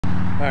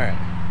Alright,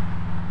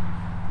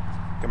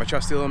 got my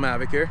trusty little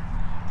Mavic here.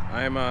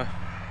 I'm gonna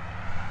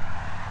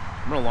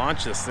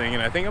launch this thing,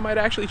 and I think I might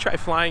actually try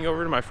flying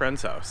over to my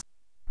friend's house.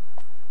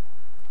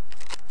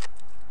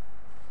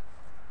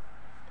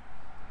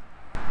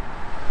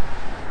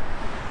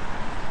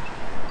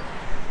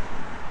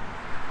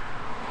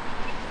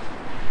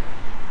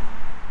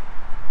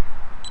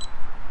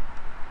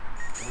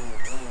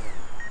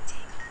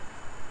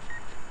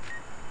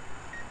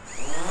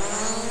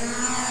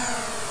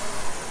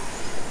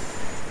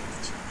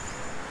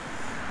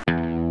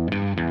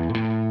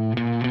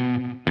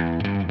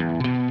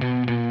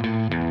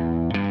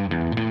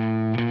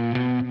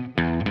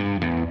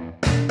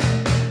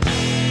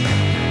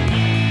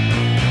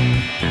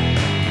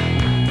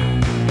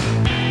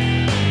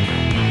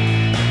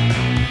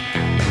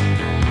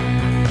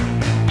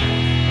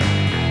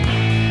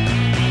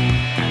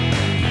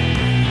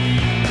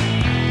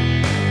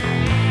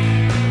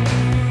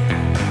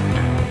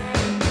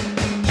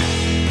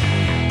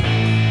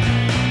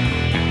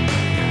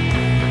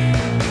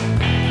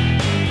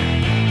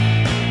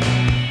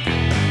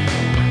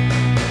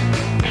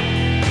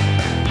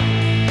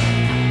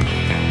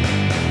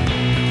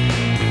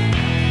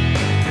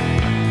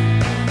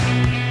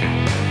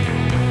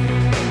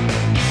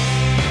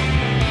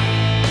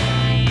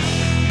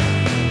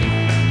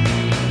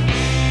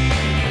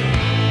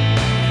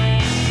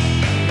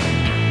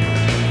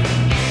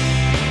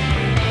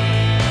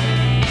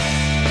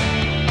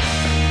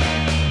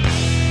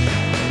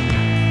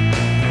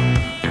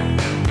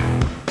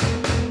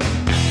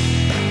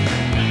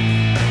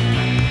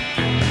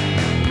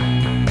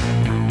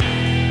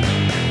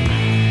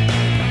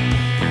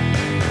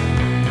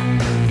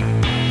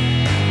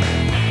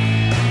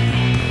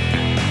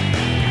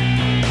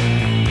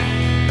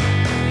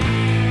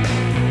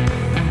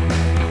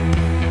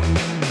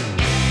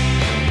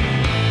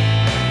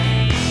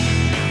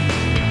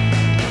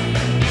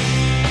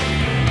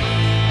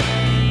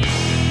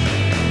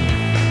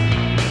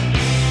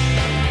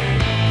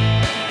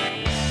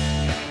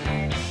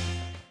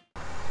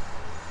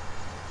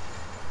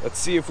 Let's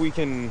see if we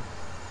can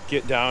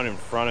get down in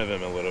front of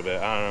him a little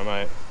bit. I don't know,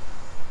 my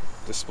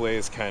display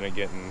is kind of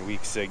getting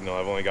weak signal.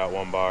 I've only got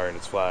one bar and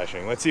it's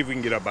flashing. Let's see if we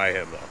can get up by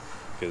him though,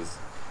 because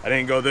I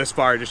didn't go this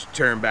far just to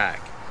turn back.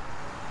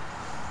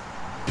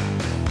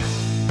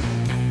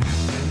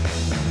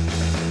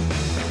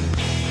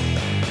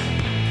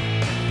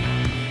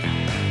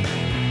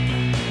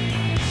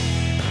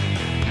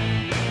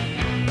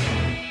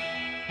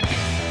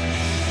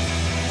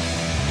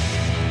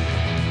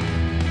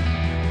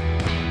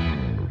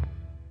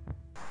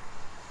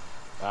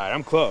 Alright,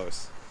 I'm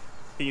close.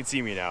 He can see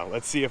me now.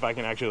 Let's see if I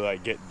can actually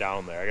like get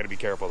down there. I gotta be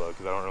careful though,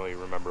 because I don't really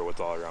remember what's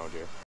all around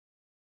here.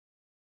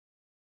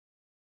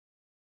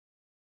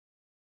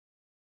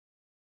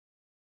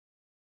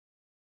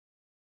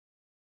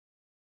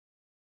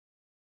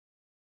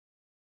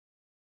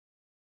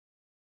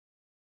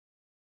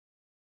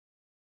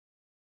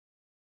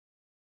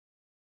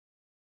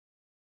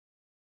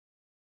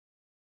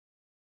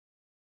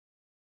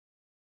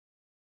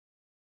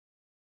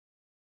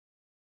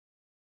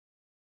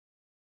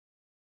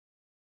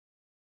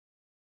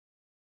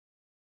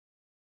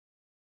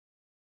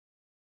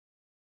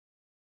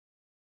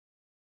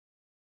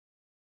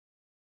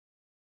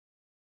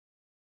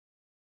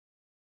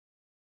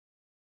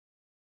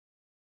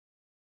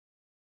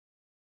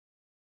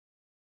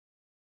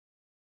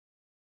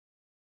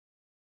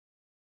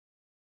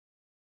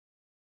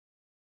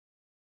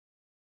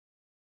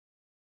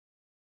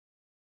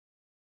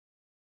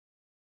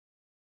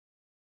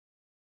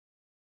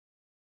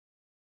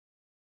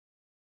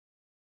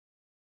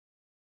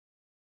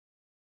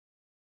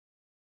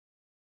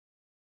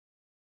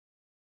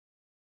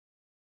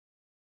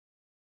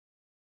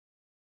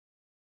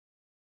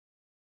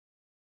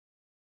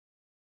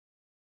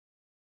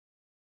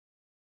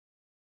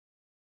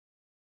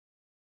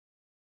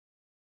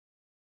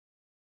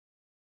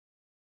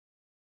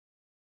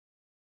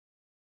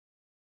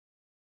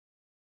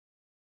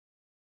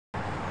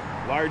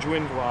 Large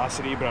wind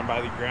velocity, but I'm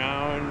by the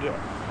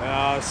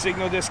ground.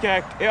 Signal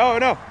disconnect. Oh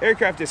no,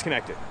 aircraft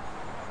disconnected.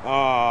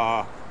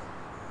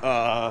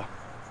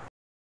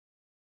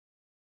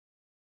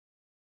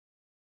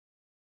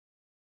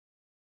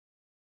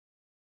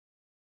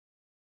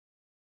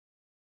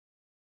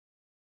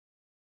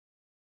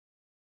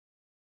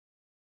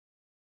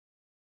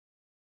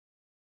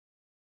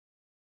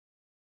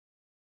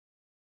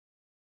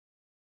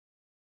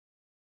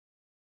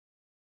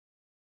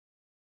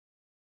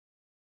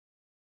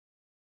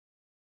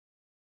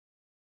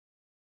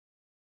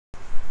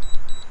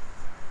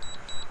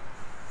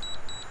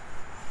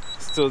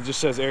 Still just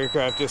says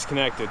aircraft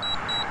disconnected.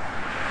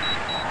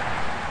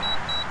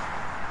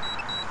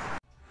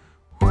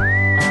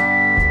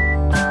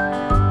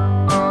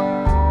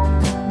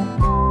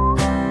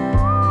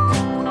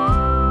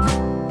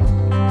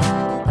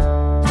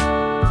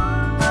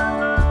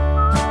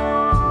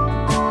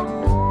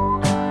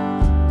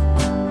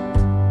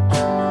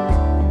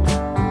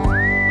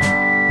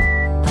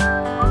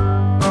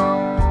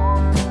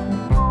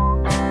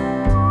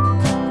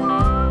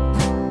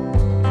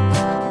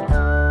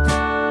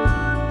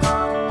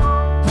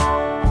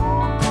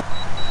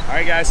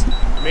 guys,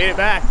 made it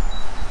back.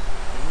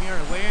 And we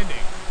are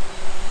landing.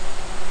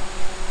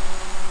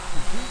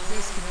 Complete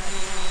disconnect.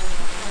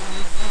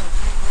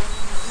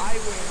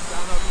 High winds, I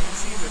don't know if you can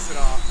see this at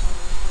all.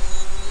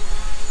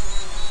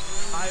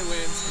 High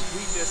winds,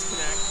 complete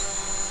disconnect.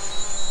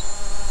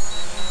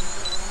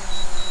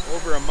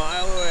 Over a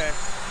mile away.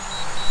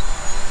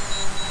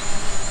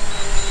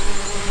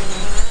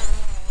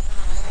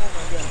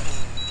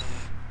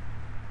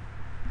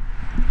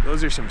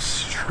 Those are some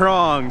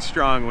strong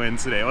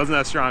winds today. It wasn't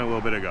that strong a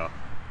little bit ago.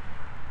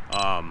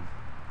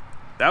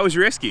 That was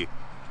risky,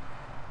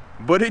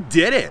 but it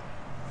did it.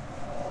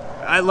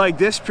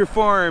 This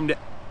performed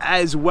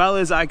as well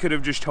as I could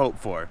have just hoped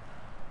for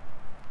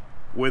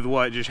with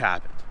what just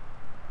happened.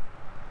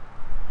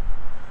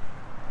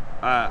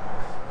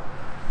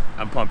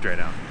 I'm pumped right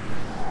now.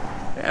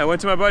 Yeah, I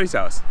went to my buddy's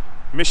house.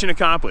 Mission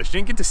accomplished.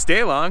 Didn't get to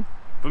stay long,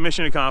 but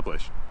mission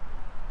accomplished.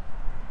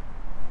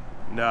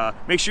 And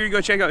make sure you go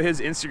check out his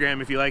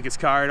Instagram if you like his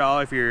car at all.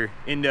 If you're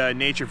into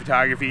nature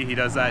photography, he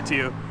does that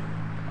too.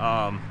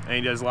 And he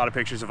does a lot of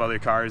pictures of other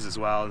cars as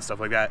well and stuff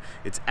like that.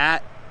 It's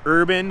at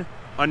urban_fitment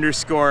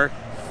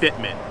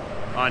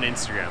on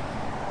Instagram.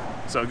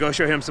 So go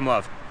show him some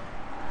love.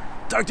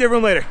 Talk to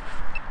everyone later.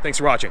 Thanks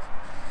for watching.